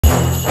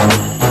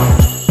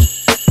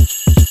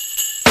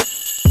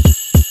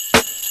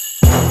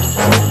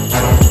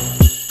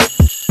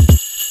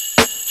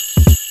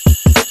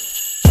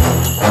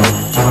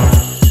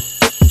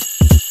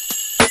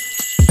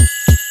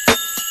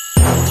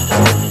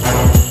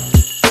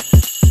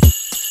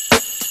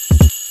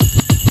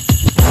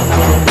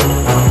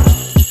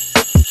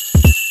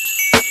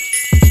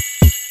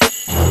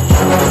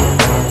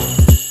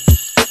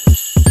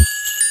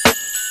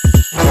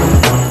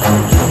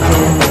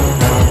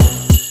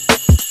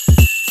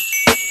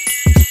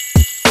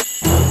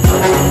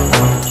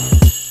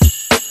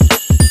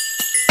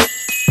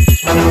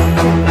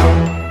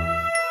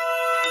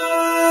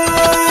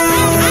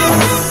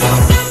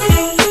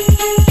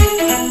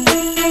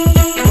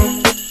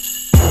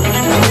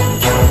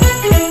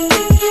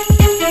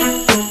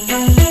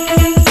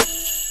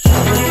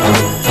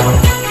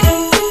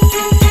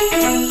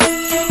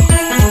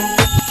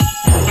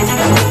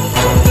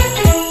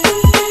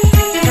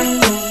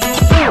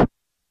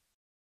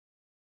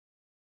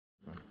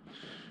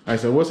All right,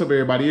 so what's up,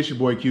 everybody? It's your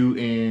boy Q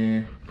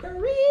and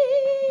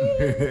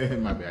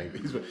my bad.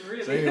 So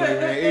anyway,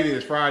 man, it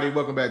is Friday.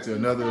 Welcome back to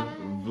another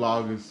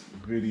Vlogmas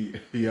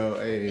video.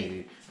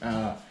 Hey,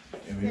 and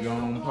we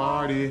gonna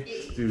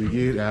party till we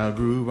get our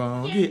groove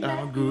on. Get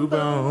our groove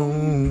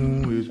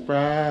on. It's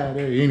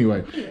Friday.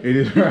 Anyway, it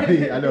is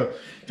Friday. I know.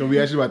 So we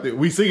actually about to,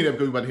 we singing it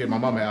because we about to hear my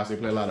mama's house. They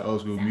play a lot of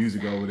old school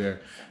music over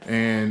there,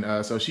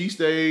 and so she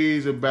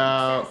stays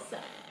about.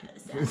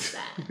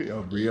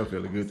 Oh, Bria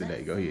feeling good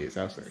today. Go ahead,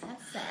 Southside.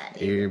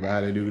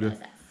 Everybody do the.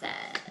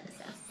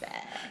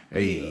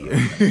 Hey.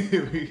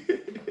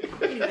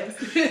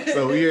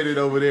 So we headed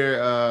over there.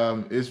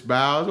 It's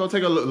gonna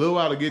take a little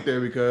while to get there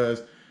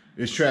because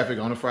it's traffic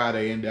on a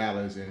Friday in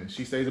Dallas, and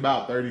she stays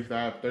about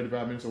 35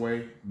 minutes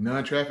away.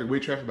 Non-traffic,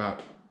 with traffic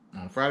about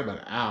on Friday about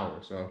an hour.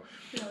 So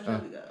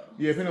yeah,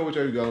 depending on which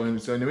way we go. And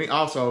so then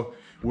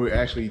we're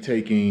actually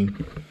taking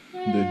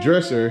the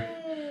dresser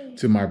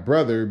to my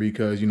brother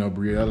because, you know,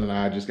 Brielle and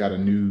I just got a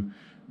new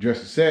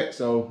dresser set,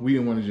 so we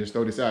didn't want to just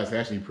throw this out. It's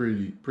actually a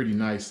pretty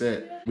nice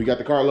set. We got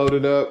the car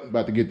loaded up,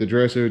 about to get the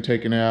dresser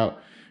taken out,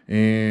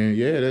 and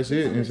yeah, that's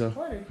it. And so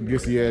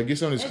get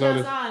some of this clutter.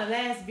 As y'all saw in the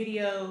last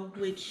video,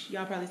 which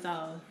y'all probably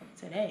saw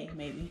today,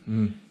 maybe.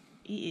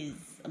 It is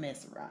a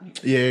mess around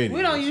here. Yeah,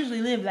 we don't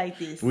usually live like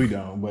this. We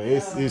don't, but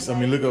it's. I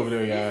mean, look over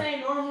there, y'all. This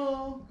ain't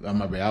normal. Oh,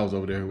 my bad, I was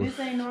over there. This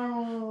ain't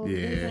normal.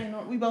 Yeah. This ain't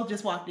normal. We both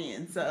just walked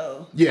in,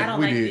 so yeah, I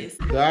don't we like did. this.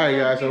 So, all right,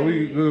 guys. So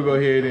we'll go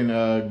ahead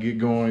and get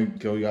going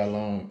because we got a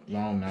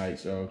long night.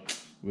 So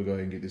we'll go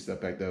ahead and get this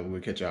stuff packed up.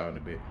 We'll catch y'all in a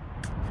bit.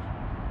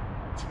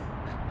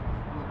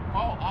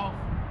 Fall off.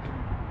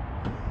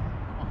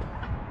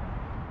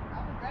 I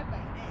was right by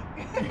that.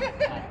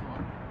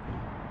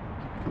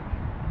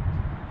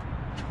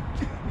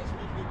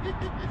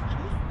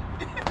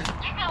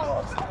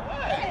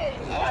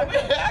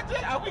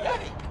 We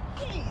got it.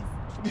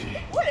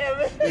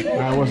 Whatever. All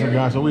right, what's up,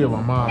 guys? So we at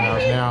my mom's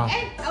house now.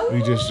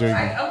 We just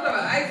drinking.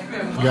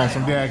 We got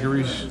some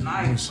daiquiris.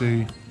 Let me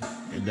see.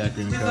 And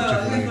daiquiri and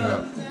cup.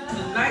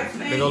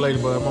 They go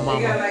ladybug. My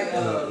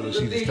mama.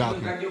 She's just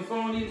talking.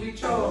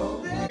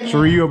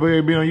 Sheree, you over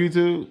there being on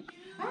YouTube?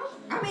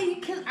 I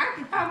mean, I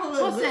can pop a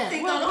little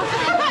lipstick on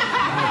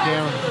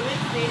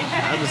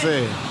I just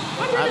said.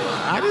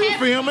 I didn't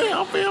film it.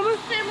 I'm filming.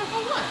 Filming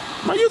for what?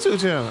 My YouTube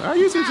channel. Our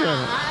YouTube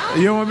channel.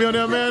 You don't want to be on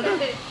there, Amanda?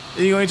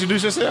 You gonna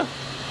introduce yourself?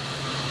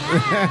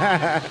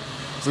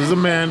 This is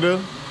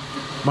Amanda,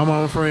 my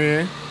mama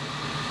friend.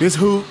 This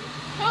Hoop.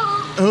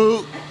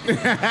 Hoop. Getting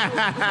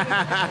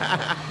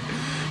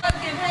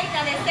paid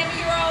now, that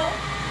 7-year-old.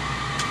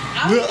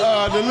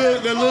 The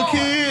little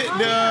kid.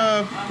 He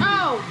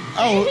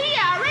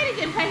already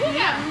getting paid. He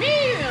got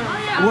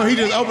millions. Well, he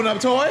just opened up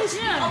toys?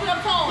 Yeah. Open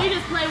up toys. We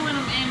just play with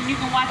them, and you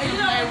can watch them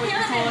play with the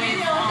toys.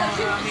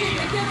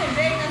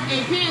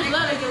 And kids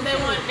love it because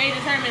they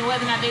determine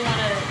whether or not they want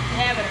to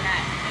have it or not.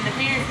 And the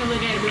parents can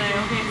look at it and be like,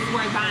 okay, this is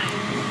worth buying.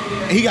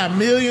 He got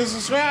millions of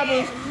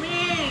subscribers.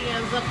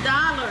 Millions of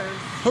dollars.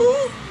 Who?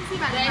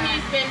 That he's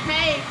been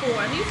paid for.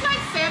 He's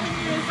like 7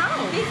 years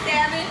old. He's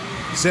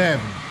 7. 7.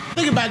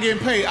 Think about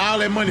getting paid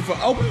all that money for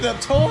opening up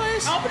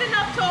toys? Opening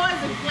up toys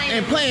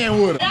and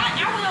playing with them.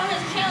 I went on his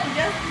channel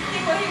just to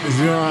see what he was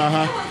doing.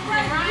 It was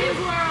great. Ryan's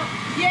World.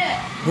 Yeah.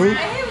 Who? And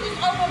he was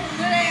just opening up a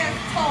good ass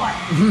toy.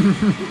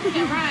 Look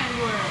at Ryan's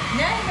World.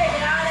 Now he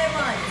making all that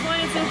money.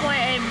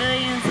 22.8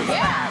 million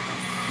subscribers.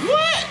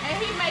 What? And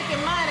he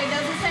making money.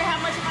 Doesn't say how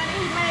much money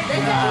he made.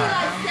 They said he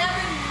like 7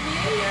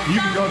 million.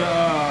 You can go to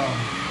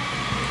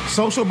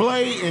Social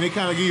Blade and it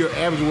kind of give you an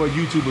average of what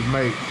YouTubers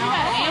make.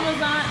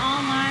 Amazon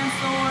online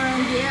store.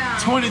 Yeah.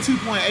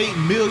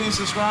 22.8 million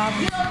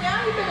subscribers. You know,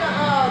 now he been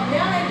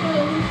now they doing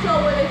a new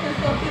show where they can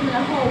start filming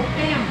the whole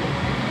family.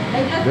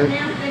 They just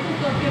announced they can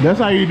start filming. That's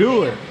how you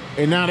do it.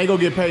 And now they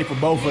gonna get paid for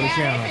both of the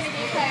channels. They finna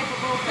get paid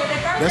for both. So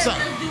they first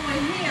just doing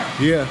him.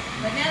 Yeah.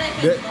 But now they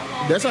finna do the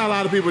whole That's how a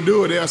lot of people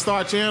do it. They'll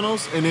start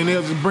channels and then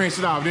they'll just branch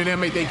it off. Then they'll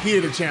make their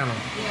kid a channel.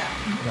 Yeah.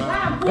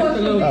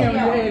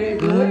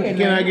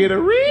 Can I get a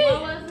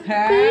read? You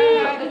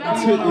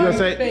gonna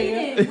say?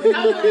 Go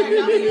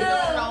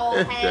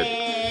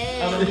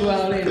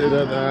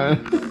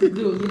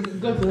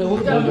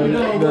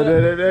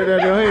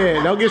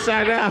ahead. Don't get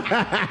shy down.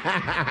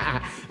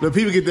 The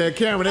people get that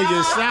camera, they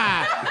get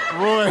shy.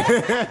 Boy.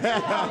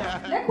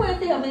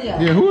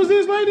 Yeah, who is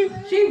this lady?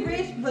 She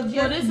rich, but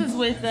So this is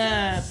with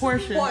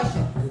Portia.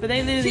 But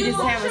they literally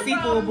just have a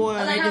seafood boil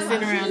and they just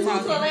sit around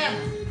talking.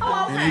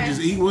 And they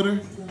just eat with her?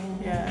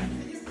 Yeah.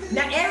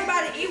 Now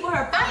everybody eat with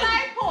her. I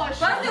like Portia.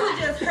 First it was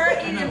just her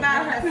eating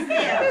by herself.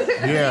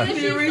 Yeah. Then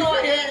she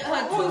started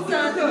her 2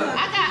 sons.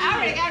 I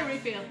already got a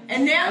refill.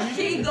 And now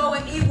she go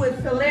and eat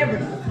with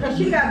celebrities. Cause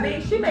she got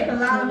big. She make a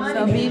lot of money.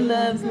 So B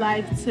loves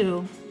life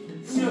too.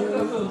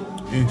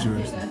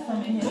 Interesting.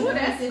 Ooh,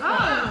 that's it.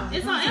 Oh,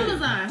 it's on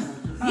Amazon.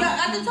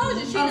 Yeah, I just told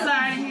you.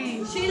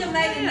 She done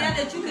made it now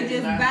that you could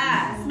just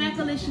buy.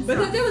 Smackalicious.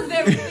 Because it was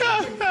very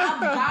expensive. I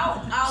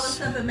bought all the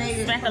stuff and made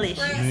it. Smackalicious.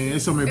 Man,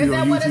 there's so many people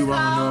on YouTube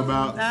I don't know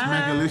about.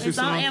 Smackalicious. It's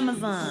on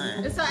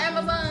Amazon. It's on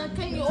Amazon.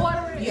 Can you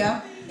order it?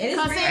 Yeah. It is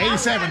 $87.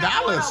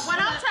 $87. What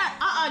I'm trying,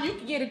 you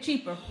can get it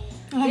cheaper.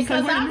 Okay,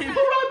 Because wait a who minute.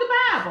 wrote the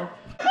Bible?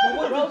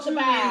 Who wrote the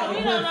Bible?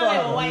 We don't know they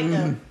were white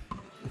though.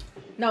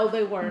 No,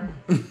 they weren't.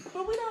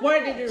 But we don't Where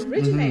know. did it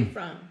originate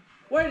from?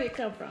 Where did it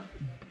come from?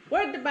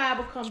 Where did the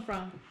Bible come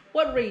from?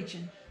 What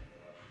region?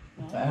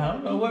 I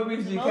don't know what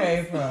region it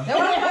came from.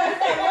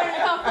 Where did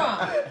it come from?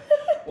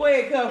 Where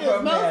it come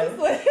from, man?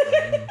 Moses.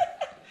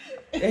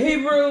 The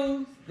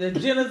Hebrews, the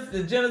Genesis,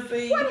 the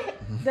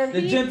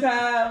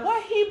Gentiles.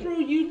 What Hebrew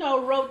you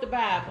know wrote the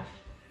Bible?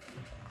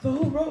 So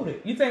who wrote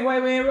it? You think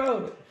white man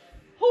wrote it?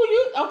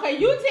 Okay,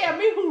 you tell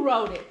me who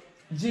wrote it.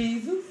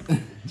 Jesus.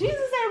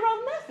 Jesus ain't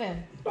wrote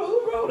nothing. But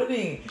who wrote it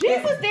then?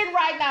 Jesus didn't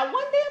write not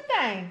one damn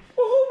thing.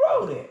 Well, who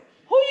wrote it?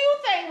 Who you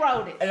think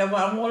wrote it? And that's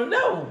what I want to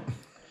know.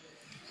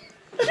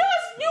 Just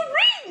you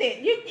reading it.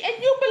 And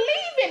you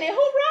believe in it. Who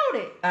wrote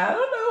it? I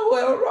don't know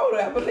whoever wrote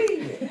it. I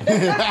believe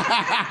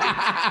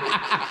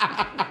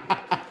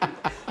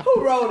it. Who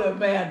wrote it,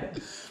 Amanda?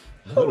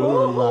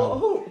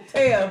 Who?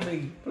 Tell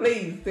me.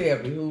 Please tell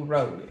me who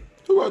wrote it.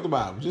 Who wrote the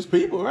Bible? Just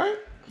people, right?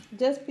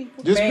 Just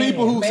people. Just Man,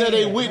 people who said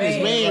they man, witnessed.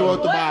 man Man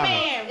wrote the What Bible.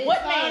 man? It What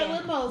started man?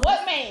 with Moses.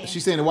 What man?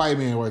 She's saying the white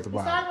man wrote the It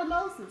Bible. started with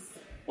Moses.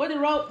 What did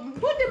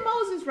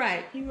Moses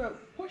write? He wrote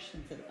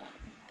portions of the Bible.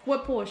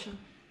 What portion?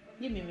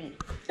 Give me a minute.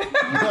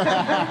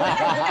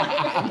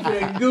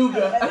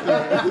 Google. So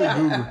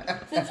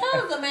tell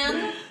us,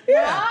 Amanda.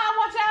 Yeah. I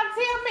want y'all to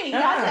tell me.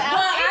 Uh-uh.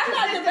 I'm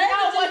not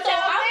debating what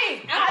y'all think.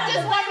 I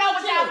just want to know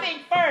what y'all think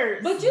first.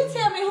 But you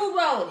tell me who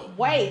wrote it.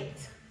 Wait.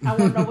 I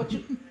want to know what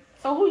you...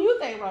 So who you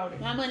think wrote it?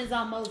 My money's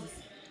on Moses.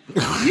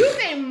 You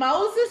think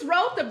Moses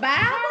wrote the Bible?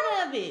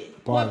 Part of it.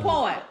 What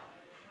part?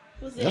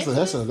 Was it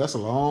That's a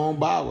long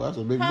Bible. That's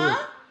a big Huh?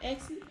 book.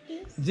 Exodus?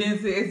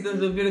 Genesis,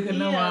 Exodus, Leviticus,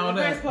 no Yeah, all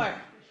the that. first part.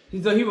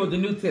 So he wrote the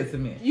New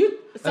Testament. So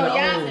The y'all...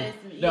 Old-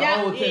 Testament. The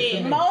y'all- Old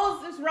Testament.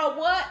 Moses wrote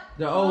what?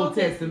 The Old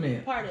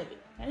Testament. Part of it.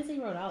 I didn't say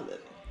he wrote all of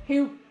it. He...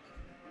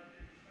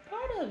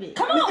 Part of it.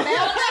 Come on, man.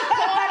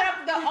 Part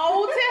of the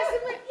Old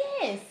Testament?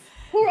 Yes.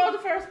 Who wrote the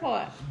first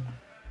part?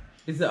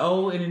 It's the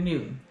Old and the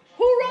New.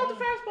 Who wrote the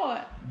first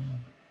part?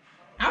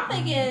 I'm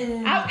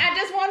thinking. I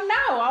just want to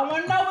know. I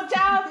want to know what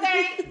y'all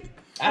think.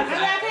 I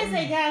can't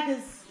say God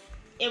because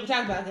it was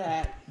talking about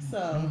God. So,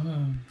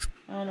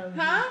 I don't know.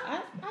 Huh?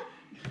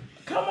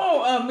 Come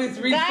on, Miss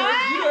Research.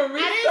 God? You done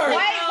research.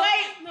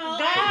 Wait. No,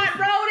 God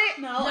wrote it?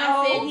 No, I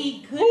said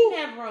he couldn't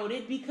have wrote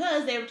it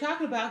because they were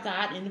talking about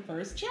God in the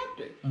first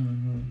chapter.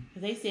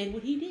 Because they said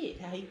what he did,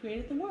 how he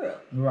created the world.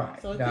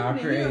 Right. So it God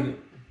could've been him.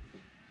 created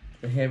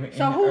the heaven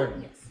So and who- the earth.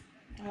 Yes.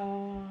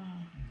 Oh.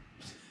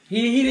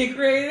 He didn't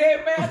create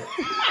that, man.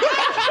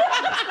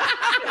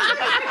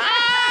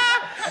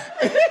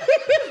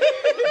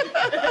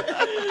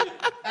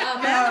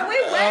 Amanda, we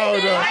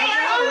waiting.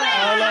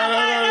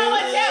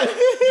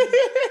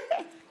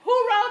 Who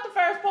wrote the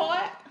first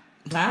part?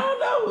 I don't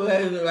know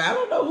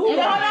who.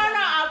 No.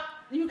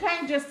 You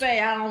can't just say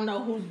I don't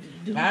know who.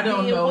 I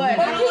don't know What.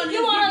 who.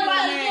 You want to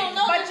say you don't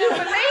know. But you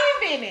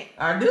believe in it.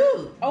 I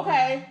do.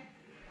 Okay.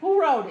 Who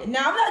wrote it? No,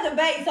 I'm not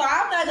debating, so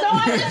I'm not. No,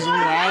 I just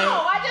want to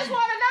know. I just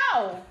want to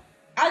know.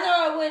 I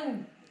know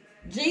when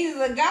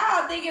Jesus and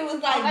God, I think it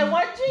was like, Okay,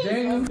 what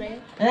Jesus?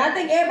 Damn. and I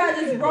think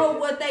everybody just wrote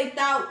what they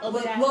thought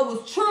was what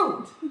was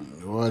true.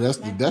 Well, that's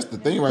the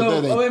thing right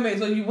So, there. wait a minute.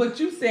 So what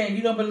you saying?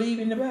 You don't believe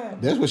in the Bible?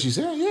 That's what she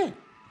said. Yeah,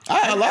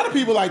 a lot of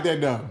people like that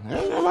though.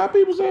 A lot of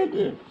people say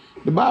that.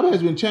 The Bible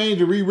has been changed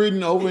and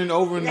rewritten over and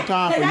over in the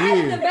time for And I had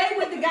a years. debate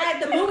with the guy at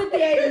the movie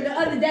theater the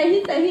other day.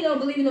 He said he don't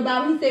believe in the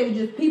Bible. He said it was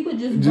just people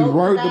just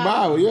wrote the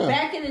Bible, yeah.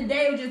 Back in the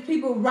day, it was just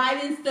people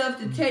writing stuff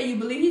to tell you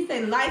believe. He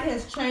said life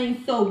has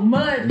changed so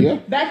much. Yeah.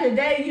 Back in the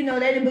day, they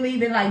didn't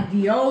believe in like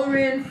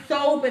deodorant,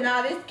 soap, and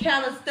all this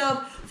kind of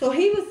stuff. So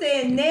he was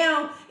saying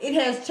now it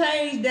has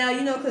changed now,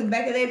 because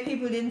back in the day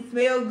people didn't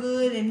smell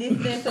good and this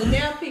and that. So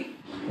now people.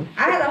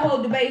 I had a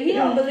whole debate. He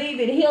don't believe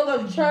it. He don't go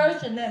to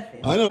church or nothing.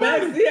 I know.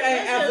 But But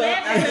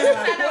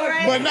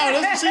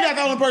she not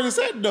the only person that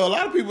said it, though. A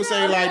lot of people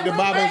say like the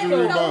Bible is a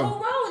real So Bible.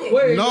 who wrote it?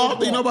 Where is No, I your don't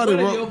think point? nobody What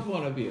is wrote- your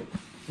point of view?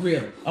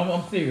 Really,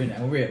 I'm serious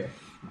now. Really.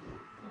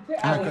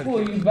 I will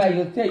pull you by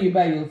tell you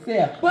by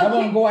yourself. But I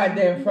won't go out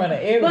there in front of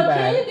But everybody.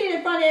 Kenya did it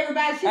in front of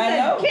everybody. She I said,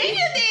 know.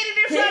 Kenya did it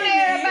in front of Kenya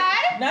did.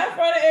 everybody. Not in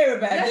front of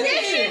everybody. Yes,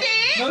 Just she did.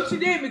 No, she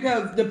did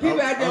because the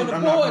people out there on the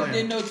I'm not porch playing.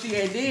 didn't know she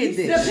had did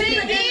The this. She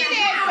did it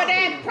for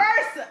that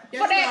person,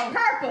 for that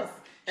purpose.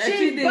 And She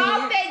she did.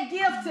 brought that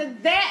gift to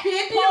that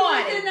Kenya was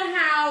party. in the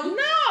house.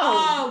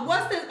 No.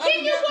 What's the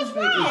Kenya was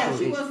wrong. Yeah,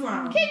 she was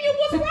wrong. Kenya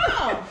was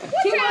wrong.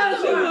 What She y'all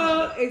was doing?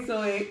 wrong.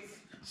 XOX.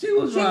 She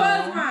was She wrong.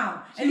 was wrong.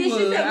 She And then she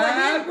was. said,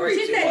 I agree, she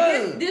she said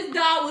was. this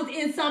dog was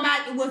in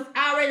somebody, was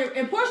already,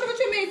 and Portia, what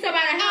you mean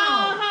somebody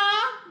home?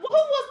 Who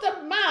was the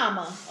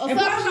mama? Or And something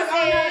Portia she was like, oh,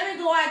 no, said. let me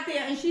go out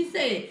there. And she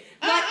said,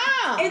 like,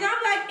 Uh-uh. and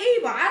I'm like,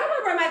 Eva, I don't want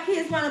to bring my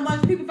kids around a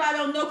bunch of people if I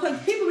don't know, because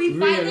people be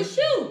fighting Really? to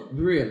shoot.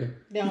 Really.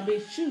 Don't be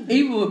shooting.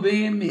 Eva was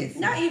being missed.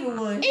 Not Eva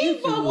would.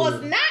 Eva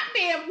was not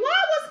being. Why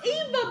was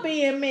Eva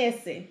being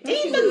missing? She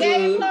Eva was.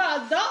 gave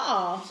her a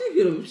doll.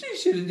 She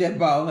should have just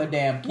bought her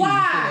damn keys to Why?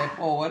 that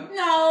party.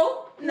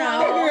 No.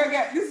 That girl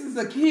got, this is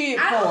a kid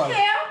I don't party.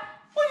 care.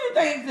 What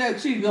do you think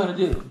that she's gonna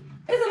do?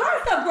 It's a lot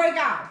of stuff break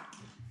out.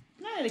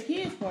 Not at the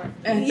kids' part.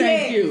 And Yes,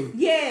 thank you.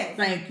 Yes.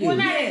 Thank you. Well,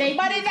 not Yes. at they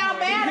But it don't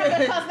matter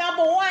because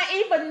number one,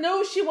 Eva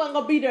knew she wasn't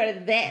gonna be there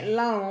that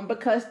long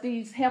because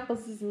these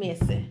helpers is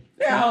missing.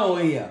 Oh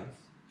yeah.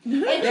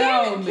 And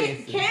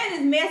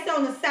Candace messed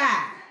on the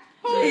side.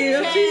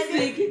 Yeah, she's Candace.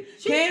 sneaky.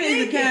 She's Candace the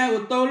sneaky. kind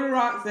with throw the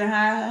rocks and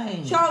hide her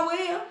hands. Sure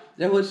will.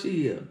 That's what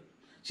she is.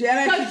 She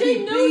act Cause like she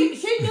keep knew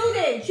peace.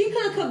 that she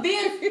could have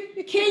convinced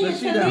Kenya But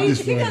she to don't. leave. This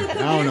She could funny. have I convinced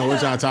don't know what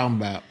her. y'all talking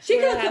about. She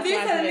could have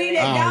convinced her to leave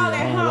that I dog don't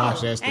at even watch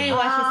home. that I stuff. ain't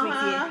watched this week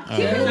yet.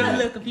 She Yeah. could I'm a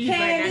little confused right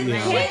now. Candace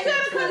Yeah. could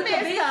have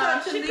convinced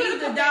her to She leave could've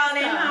the convinced dog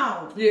at her.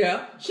 home. Yeah.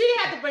 She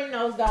had to bring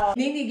those dogs.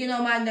 Need to get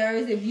on my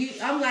nerves if you.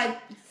 I'm like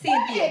What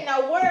in Cynthia.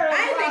 the world?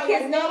 I ain't been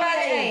kissing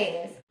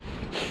nobody's ass.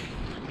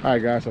 All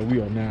right, guys. So we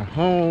are now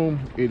home.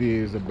 It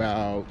is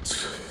about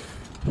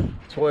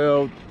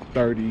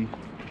 12:30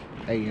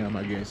 a.m.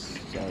 I guess.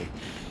 So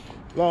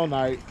long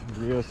night.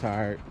 Real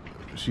tired.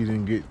 She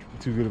didn't get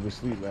too good of a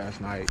sleep last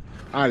night.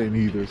 I didn't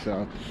either.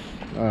 So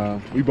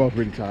we both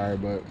pretty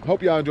tired. But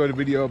hope y'all enjoyed the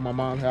video of my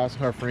mom's house.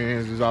 Her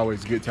friends. There's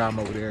always a good time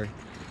over there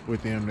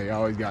with them. They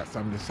always got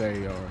something to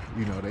say, or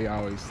you know,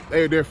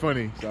 they're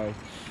funny. So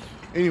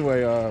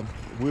anyway,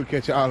 we'll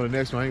catch y'all on the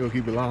next one. I ain't gonna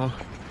keep it long.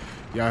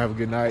 Y'all have a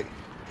good night.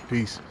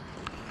 Peace.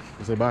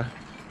 Say bye.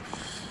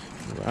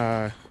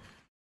 Bye.